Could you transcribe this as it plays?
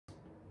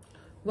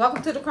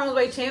Welcome to the Crohn's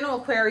Way channel.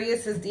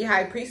 Aquarius is the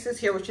High Priestess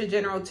here with your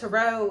General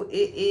Tarot.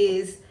 It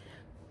is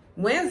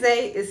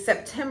Wednesday, it's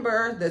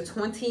September the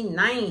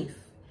 29th.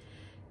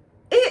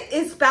 It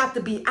is about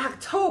to be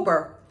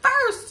October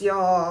 1st,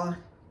 y'all.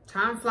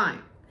 Time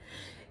flying.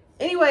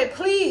 Anyway,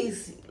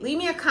 please leave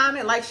me a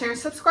comment, like, share, and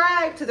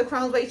subscribe to the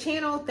Crohn's Way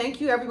channel. Thank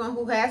you everyone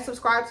who has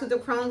subscribed to the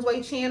Crohn's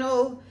Way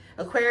channel.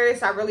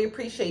 Aquarius, I really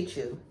appreciate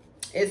you.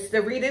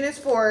 The reading is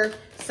for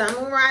Sun,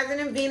 Moon, Rising,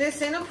 and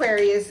Venus in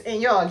Aquarius.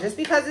 And y'all, just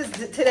because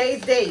it's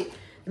today's date,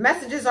 the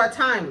messages are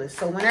timeless.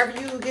 So whenever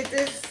you get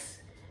this,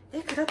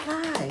 it could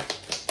apply.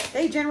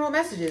 They general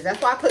messages.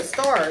 That's why I put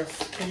stars.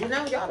 Because you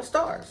know, y'all the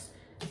stars.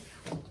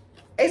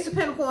 Ace of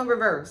Pentacles in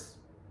reverse.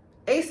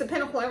 Ace of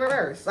Pentacles in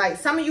reverse. Like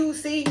some of you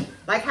see,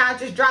 like how I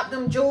just dropped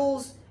them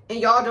jewels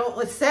and y'all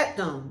don't accept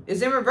them.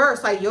 It's in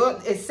reverse. Like your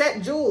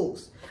accept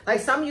jewels. Like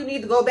some of you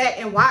need to go back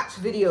and watch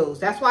videos.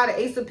 That's why the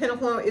Ace of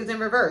Pentacles is in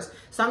reverse.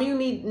 Some of you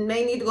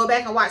may need to go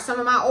back and watch some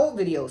of my old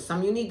videos. Some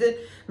of you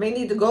may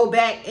need to go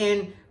back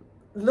and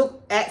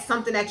look at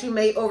something that you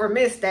may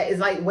overmiss that is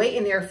like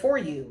waiting there for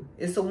you.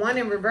 It's the one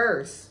in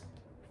reverse.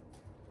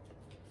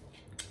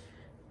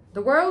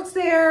 The world's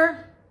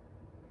there.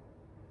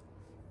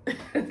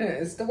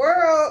 It's the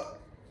world.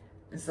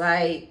 It's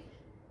like,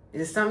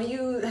 some of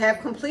you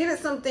have completed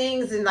some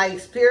things and like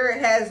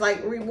spirit has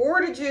like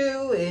rewarded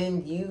you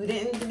and you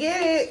didn't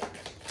get it.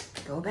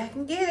 Go back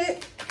and get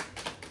it.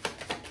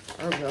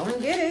 Or go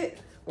and get it.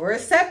 Or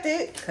accept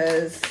it.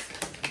 Because,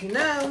 you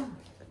know,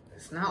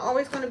 it's not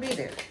always going to be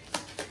there.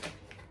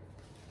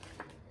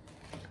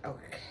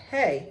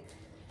 Okay.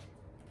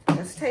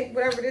 Let's take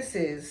whatever this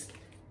is.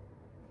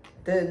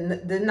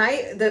 The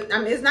knight,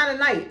 it's not a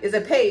knight, it's a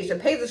page. A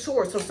page of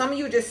swords. So some of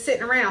you just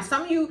sitting around.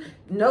 Some of you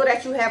know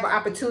that you have an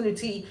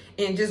opportunity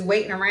and just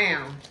waiting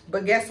around.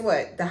 But guess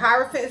what? The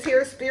Hierophant is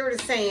here. Spirit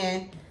is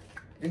saying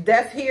the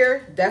death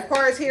here, death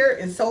card is here,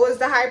 and so is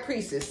the High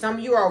Priestess. Some of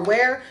you are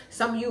aware,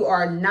 some of you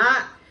are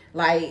not.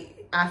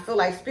 Like, I feel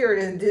like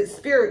Spirit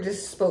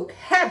just spoke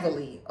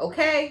heavily,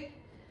 okay?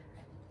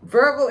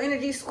 Virgo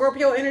energy,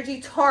 Scorpio energy,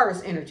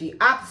 Taurus energy,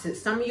 opposite.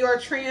 Some of you are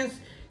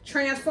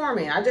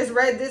transforming. I just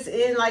read this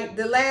in like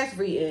the last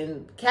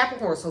reading,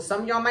 Capricorn. So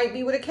some of y'all might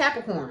be with a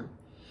Capricorn.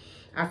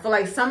 I feel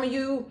like some of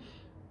you,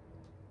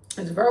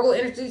 it's Virgo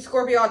energy,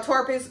 Scorpio,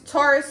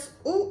 Taurus.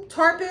 Ooh,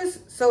 Tarpus.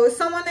 So it's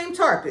someone named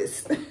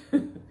Tarpus.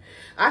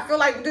 I feel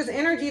like with this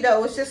energy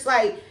though, it's just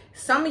like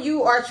some of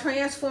you are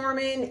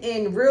transforming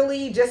and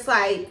really just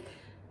like,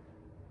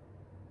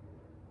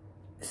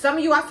 some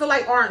of you, I feel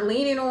like, aren't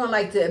leaning on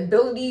like the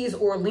abilities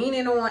or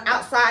leaning on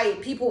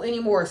outside people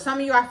anymore. Some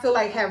of you, I feel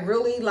like, have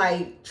really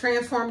like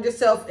transformed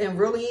yourself and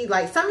really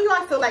like, some of you,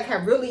 I feel like,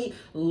 have really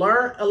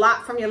learned a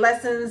lot from your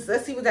lessons.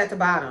 Let's see what's at the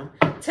bottom.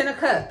 10 of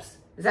Cups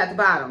is at the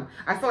bottom.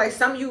 I feel like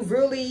some of you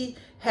really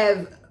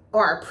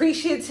are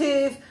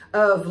appreciative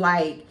of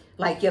like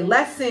your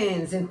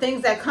lessons and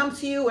things that come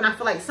to you. And I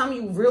feel like some of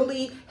you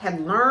really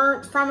have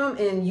learned from them,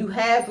 and you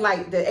have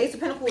like the Ace of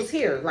Pentacles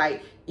here.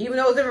 Like, even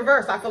though it's in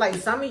reverse, I feel like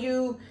some of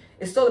you,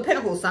 it's still the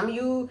Pentacles. Some of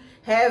you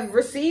have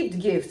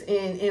received gifts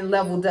and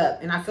leveled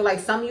up. And I feel like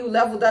some of you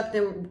leveled up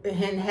and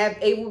have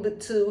able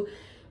to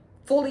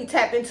fully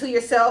tap into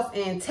yourself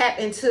and tap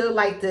into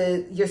like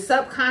your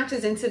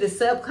subconscious, into the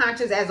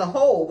subconscious as a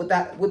whole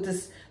with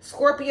this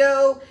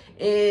Scorpio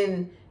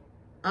and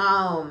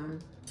High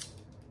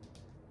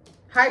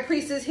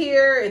Priestess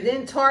here, and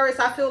then Taurus.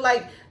 I feel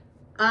like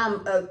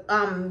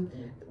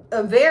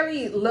a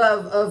very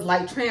love of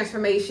like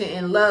transformation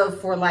and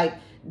love for like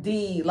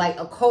the like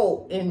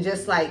occult, and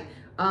just like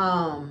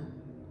love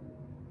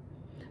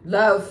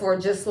for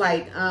just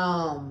like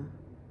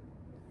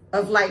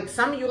of like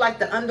some of you like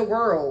the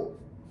underworld.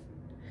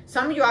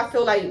 Some of you, I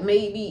feel like,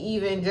 maybe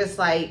even just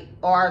like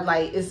are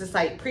like, it's just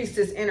like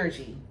priestess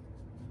energy.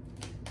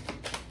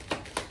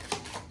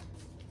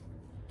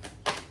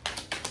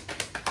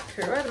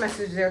 Okay, what other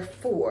message there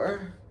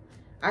for?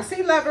 I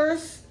see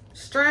Lovers.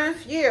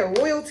 Strength, yeah,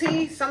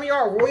 royalty. Some of y'all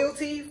are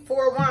royalty.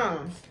 4 of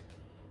Wands.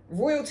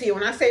 Royalty.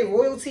 When I say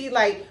royalty,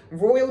 like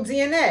royal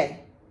DNA.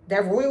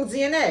 That royal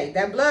DNA,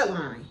 that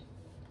bloodline.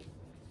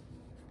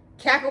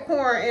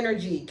 Capricorn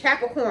energy.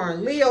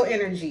 Capricorn, Leo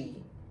energy.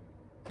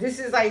 This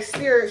is like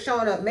spirit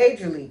showing up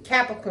majorly.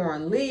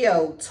 Capricorn,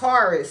 Leo,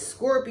 Taurus,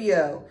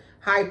 Scorpio,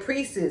 High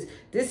Priestess.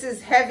 This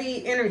is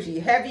heavy energy,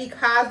 heavy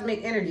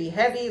cosmic energy,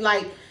 heavy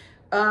like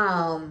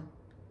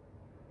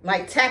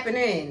tapping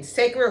in,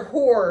 sacred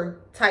whore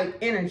type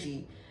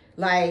energy.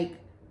 Like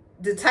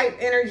the type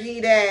energy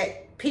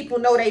that people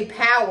know they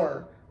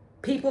power.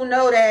 People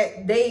know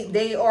that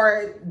they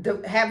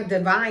have a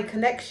divine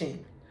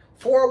connection.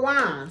 4 of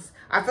Wands.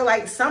 I feel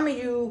like some of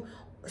you,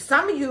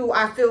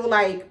 I feel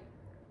like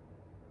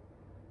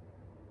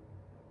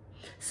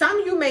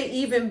some of you may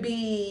even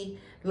be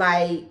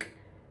like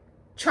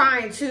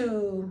trying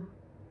to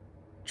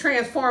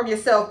transform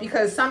yourself,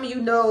 because some of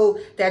you know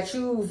that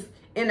you've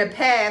in the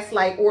past,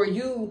 like, or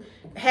you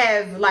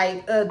have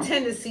like a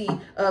tendency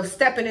of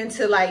stepping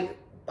into like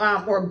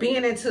or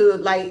being into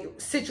like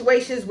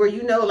situations where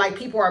you know like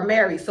people are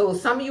married. So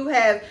some of you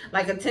have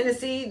like a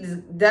tendency, the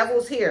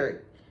devil's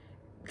here.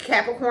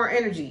 Capricorn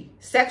energy,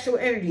 sexual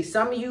energy.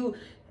 Some of you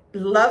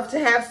love to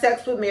have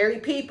sex with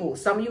married people.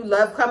 Some of you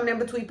love coming in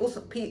between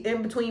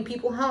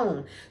people's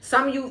home.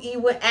 Some of you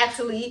even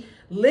actually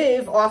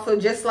live off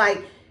of just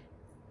like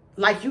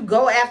you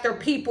go after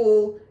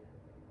people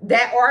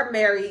that are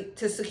married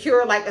to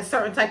secure like a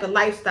certain type of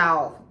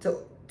lifestyle.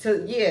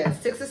 Yeah,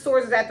 Six of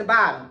Swords is at the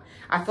bottom.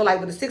 I feel like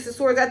with the Six of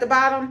Swords at the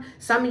bottom,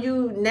 some of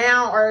you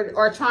now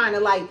are trying to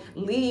like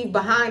leave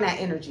behind that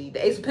energy.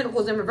 The Ace of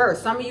Pentacles in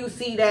reverse. Some of you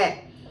see that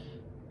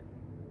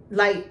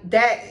like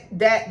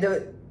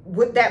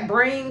what that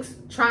brings,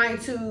 trying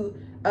to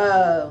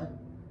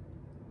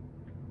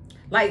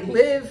like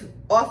live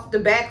off the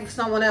back of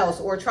someone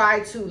else, or try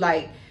to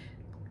like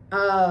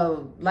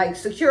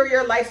secure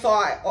your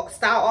lifestyle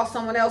off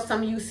someone else.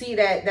 Some of you see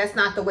that that's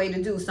not the way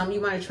to do. Some of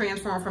you want to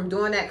transform from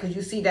doing that because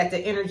you see that the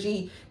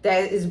energy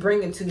that is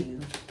bringing to you.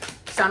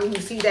 Some of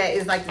you see that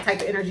is like the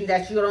type of energy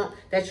that you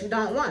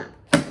don't want.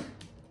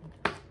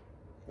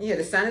 Yeah,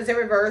 the Sun is in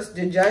reverse,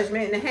 the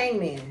Judgment, and the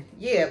Hangman.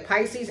 Yeah,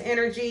 Pisces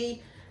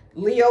energy,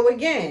 Leo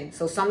again.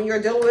 So some of you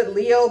are dealing with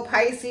Leo,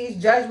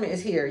 Pisces, Judgment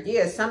is here.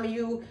 Yeah, some of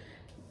you,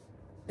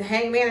 the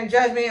Hangman and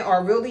Judgment,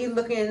 are really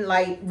looking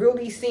like,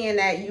 really seeing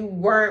that you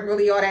weren't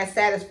really all that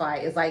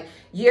satisfied. It's like,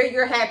 yeah,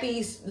 you're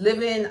happy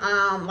living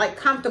like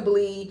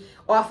comfortably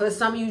off of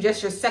some of you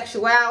just your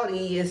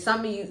sexuality, and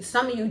some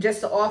of you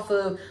just off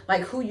of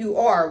like who you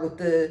are with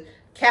the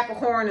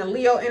Capricorn and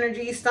Leo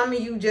energy. Some of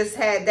you just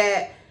had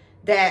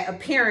that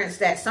appearance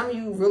that some of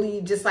you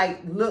really just like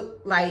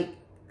look like,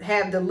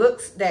 have the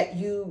looks that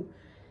you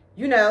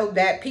know,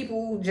 that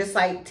people just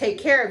like take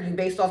care of you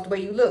based off the way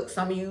you look.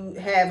 Some of you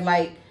have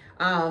like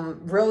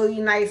really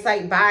nice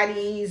like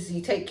bodies.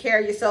 You take care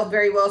of yourself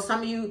very well.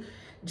 Some of you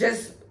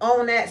just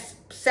own that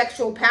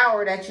sexual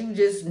power that you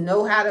just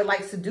know how to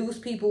like seduce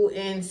people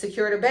and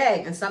secure the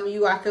bag. And some of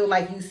you, I feel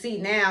like you see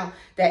now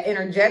that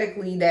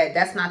energetically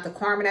that's not the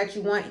karma that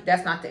you want.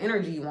 That's not the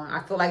energy you want.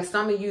 I feel like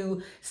some of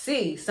you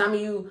see, since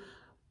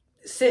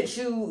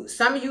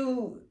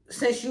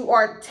you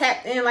are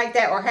tapped in like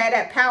that or had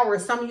that power,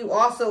 some of you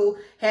also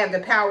have the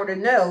power to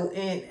know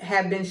and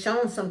have been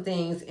shown some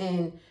things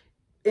in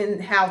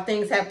how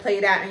things have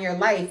played out in your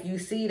life. You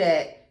see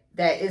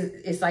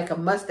it's like a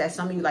must that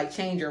some of you like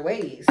change your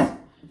ways.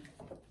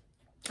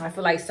 I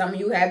feel like some of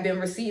you have been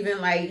receiving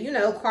like, you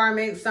know,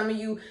 karmic. Some of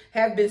you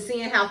have been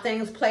seeing how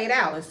things played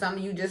out, and some of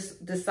you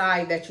just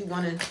decide that you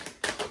want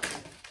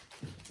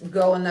to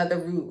go another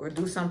route or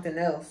do something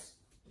else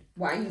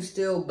while you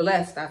still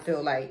blessed. I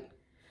feel like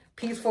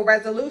peaceful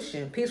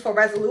resolution.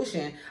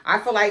 I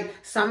feel like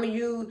some of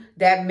you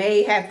that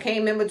may have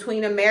came in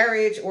between a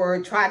marriage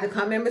or tried to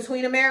come in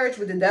between a marriage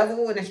with the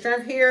Devil and the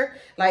Strength here,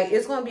 like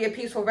it's going to be a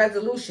peaceful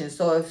resolution.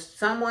 So if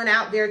someone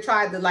out there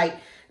tried to like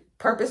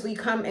purposely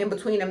come in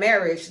between a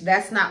marriage,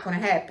 that's not going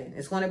to happen.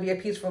 It's going to be a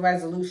peaceful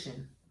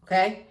resolution.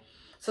 Okay.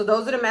 So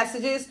those are the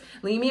messages.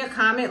 Leave me a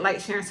comment, like,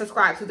 share, and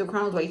subscribe to the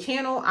Crohn's Way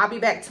channel. I'll be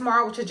back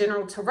tomorrow with your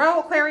general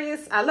tarot,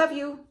 Aquarius. I love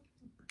you.